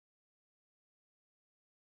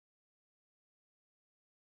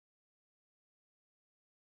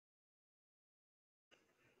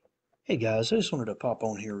Hey guys, I just wanted to pop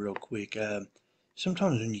on here real quick.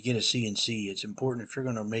 Sometimes when you get a CNC, it's important if you're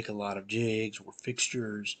going to make a lot of jigs or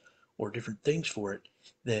fixtures or different things for it,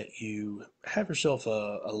 that you have yourself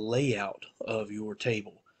a layout of your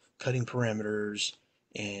table, cutting parameters,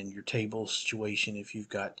 and your table situation if you've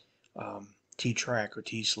got T-track or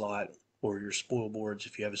T-slot, or your spoil boards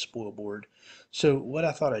if you have a spoil board. So what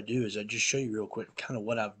I thought I'd do is I'd just show you real quick kind of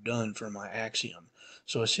what I've done for my Axiom.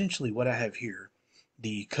 So essentially what I have here,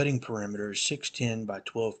 the cutting parameter is 610 by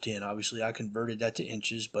 1210. Obviously, I converted that to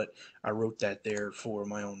inches, but I wrote that there for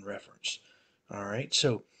my own reference. All right,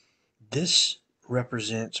 so this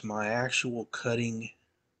represents my actual cutting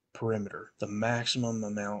perimeter, the maximum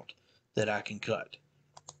amount that I can cut.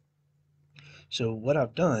 So what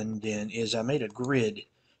I've done then is I made a grid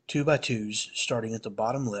 2 by 2s starting at the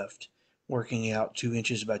bottom left, working out 2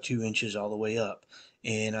 inches by 2 inches all the way up,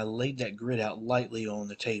 and I laid that grid out lightly on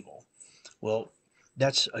the table. Well,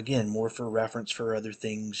 that's again more for reference for other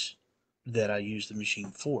things that I use the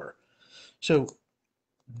machine for. So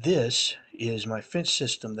this is my fence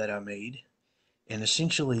system that I made, and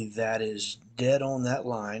essentially that is dead on that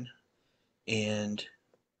line, and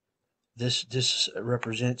this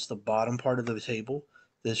represents the bottom part of the table,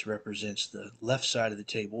 this represents the left side of the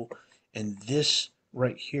table, and this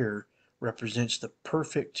right here represents the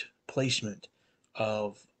perfect placement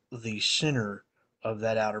of the center of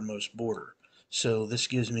that outermost border. So this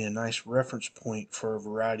gives me a nice reference point for a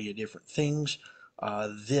variety of different things.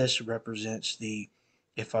 This represents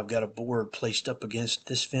if I've got a board placed up against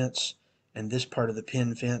this fence and this part of the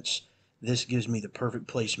pin fence, this gives me the perfect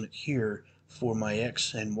placement here for my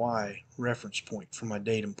X and Y reference point, for my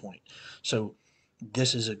datum point. So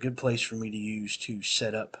this is a good place for me to use to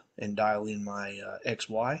set up and dial in my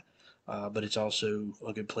XY, but it's also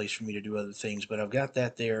a good place for me to do other things. But I've got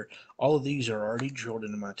that there. All of these are already drilled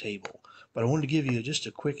into my table. But I wanted to give you just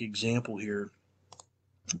a quick example here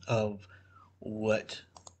of what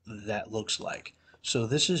that looks like. So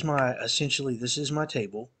this is essentially this is my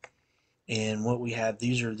table, and what we have,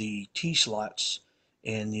 these are the T-slots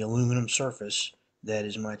and the aluminum surface that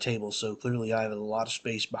is my table. So clearly I have a lot of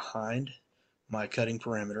space behind my cutting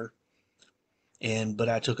parameter, but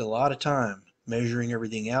I took a lot of time measuring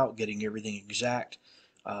everything out, getting everything exact.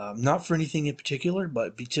 Not for anything in particular,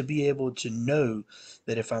 but to be able to know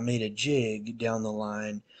that if I made a jig down the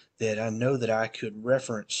line, that I know that I could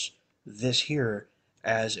reference this here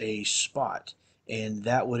as a spot, and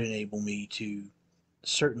that would enable me to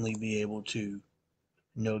certainly be able to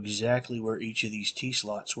know exactly where each of these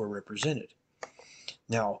T-slots were represented.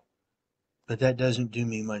 Now, but that doesn't do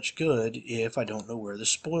me much good if I don't know where the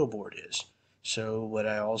spoil board is. So what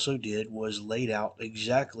I also did was laid out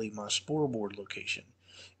exactly my spoil board location.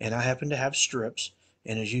 And I happen to have strips,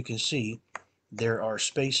 and as you can see, there are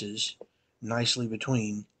spaces nicely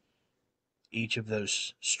between each of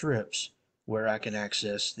those strips where I can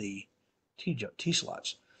access the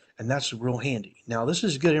T-slots. And that's real handy. Now, this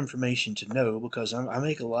is good information to know because I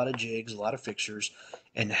make a lot of jigs, a lot of fixtures,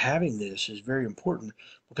 and having this is very important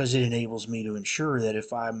because it enables me to ensure that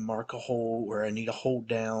if I mark a hole or I need a hold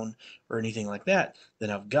down or anything like that, then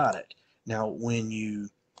I've got it. Now, when you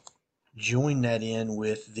join that in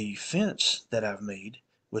with the fence that I've made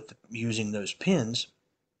using those pins,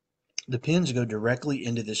 the pins go directly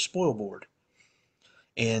into this spoil board.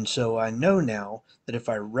 And so I know now that if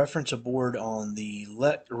I reference a board on the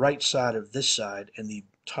right side of this side and the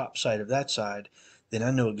top side of that side, then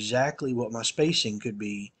I know exactly what my spacing could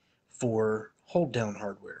be for hold down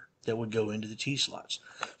hardware that would go into the T-slots.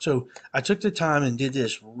 So I took the time and did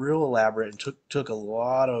this real elaborate and took a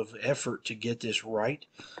lot of effort to get this right.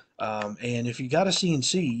 And if you got a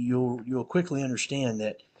CNC, you'll quickly understand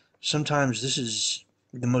that sometimes this is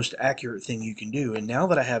the most accurate thing you can do. And now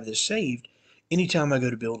that I have this saved, anytime I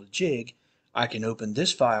go to build a jig, I can open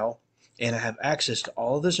this file and I have access to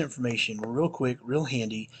all of this information real quick, real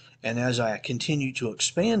handy. And as I continue to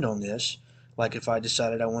expand on this, like if I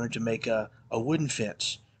decided I wanted to make a wooden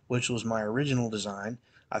fence, which was my original design,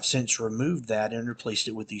 I've since removed that and replaced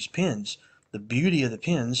it with these pins. The beauty of the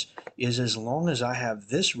pins is as long as I have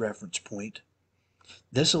this reference point,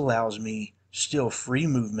 this allows me still free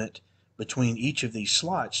movement between each of these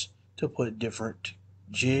slots to put different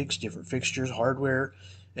jigs, different fixtures, hardware,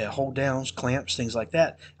 hold downs, clamps, things like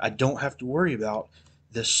that. I don't have to worry about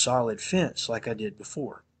this solid fence like I did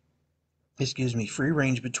before. This gives me free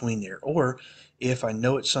range between there. Or if I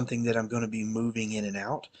know it's something that I'm going to be moving in and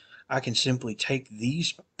out, I can simply take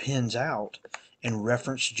these pins out and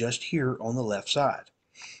reference just here on the left side.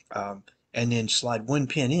 And then slide one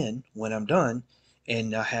pin in when I'm done,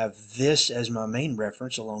 and I have this as my main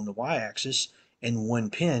reference along the y-axis, and one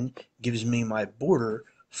pin gives me my border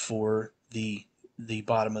for the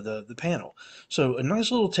bottom of the panel. So a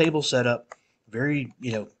nice little table setup, very,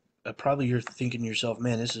 probably you're thinking to yourself,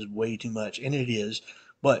 man, this is way too much, and it is,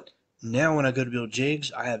 but now when I go to build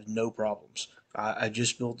jigs, I have no problems. I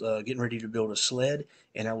just built, getting ready to build a sled,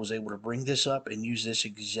 and I was able to bring this up and use this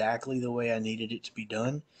exactly the way I needed it to be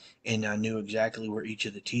done, and I knew exactly where each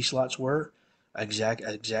of the T-slots were,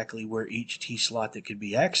 exactly where each T-slot that could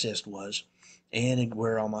be accessed was, and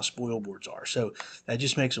where all my spoil boards are. So that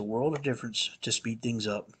just makes a world of difference to speed things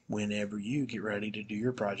up whenever you get ready to do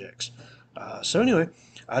your projects. So anyway,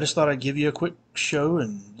 I just thought I'd give you a quick show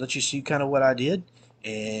and let you see kind of what I did,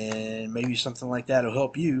 and maybe something like that will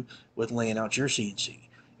help you with laying out your CNC.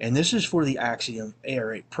 And this is for the Axiom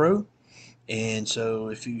AR8 Pro, and so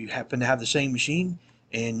if you happen to have the same machine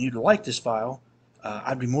and you'd like this file,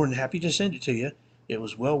 I'd be more than happy to send it to you. It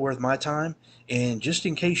was well worth my time. And just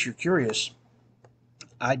in case you're curious,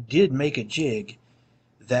 I did make a jig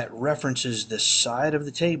that references the side of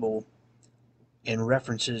the table and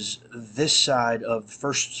references this side of the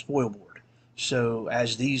first spoil board. So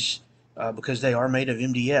as these, because they are made of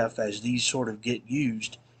MDF, as these sort of get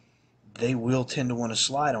used, they will tend to want to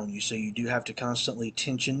slide on you. So you do have to constantly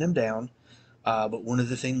tension them down. But one of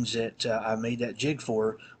the things that I made that jig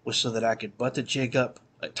for was so that I could butt the jig up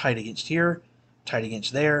tight against here, tight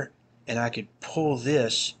against there, and I could pull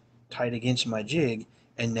this tight against my jig.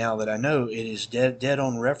 And now that I know it is dead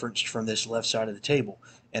on referenced from this left side of the table,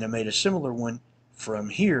 and I made a similar one from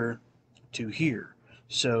here to here.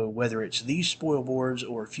 So whether it's these spoil boards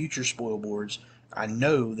or future spoil boards, I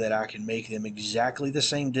know that I can make them exactly the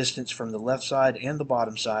same distance from the left side and the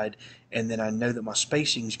bottom side, and then I know that my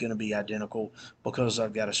spacing is going to be identical because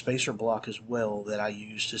I've got a spacer block as well that I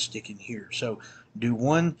use to stick in here. So do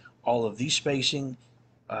one, all of these spacings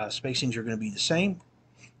are going to be the same.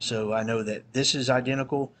 So I know that this is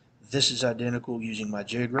identical using my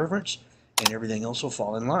jig reference, and everything else will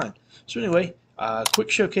fall in line. So anyway, quick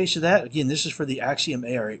showcase of that. Again, this is for the Axiom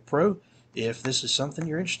AR8 Pro. If this is something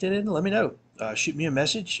you're interested in, let me know. Shoot me a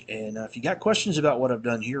message, and if you got questions about what I've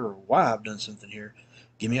done here or why I've done something here,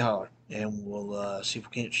 give me a holler, and we'll see if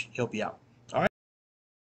we can't help you out. All right.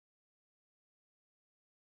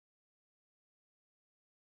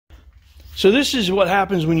 So this is what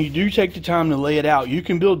happens when you do take the time to lay it out. You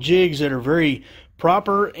can build jigs that are very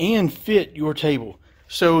proper and fit your table.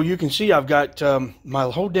 So you can see I've got my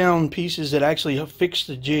hold down pieces that actually fix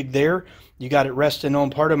the jig there. You got it resting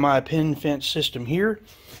on part of my pin fence system here,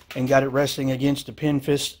 and got it resting against the pin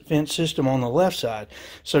fence system on the left side.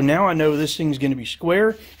 So now I know this thing's going to be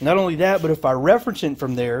square. Not only that, but if I reference it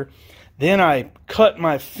from there, then I cut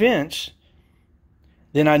my fence,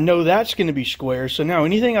 then I know that's going to be square. So now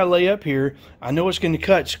anything I lay up here, I know it's going to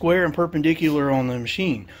cut square and perpendicular on the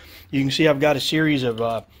machine. You can see I've got a series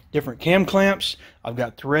of different cam clamps. I've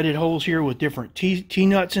got threaded holes here with different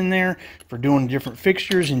T-nuts in there for doing different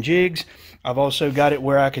fixtures and jigs. I've also got it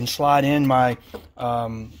where I can slide in my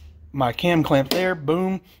my cam clamp there.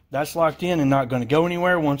 Boom, that's locked in and not going to go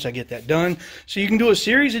anywhere once I get that done. So you can do a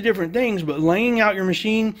series of different things, but laying out your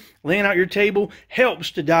machine, laying out your table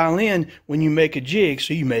helps to dial in when you make a jig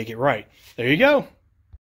so you make it right. There you go.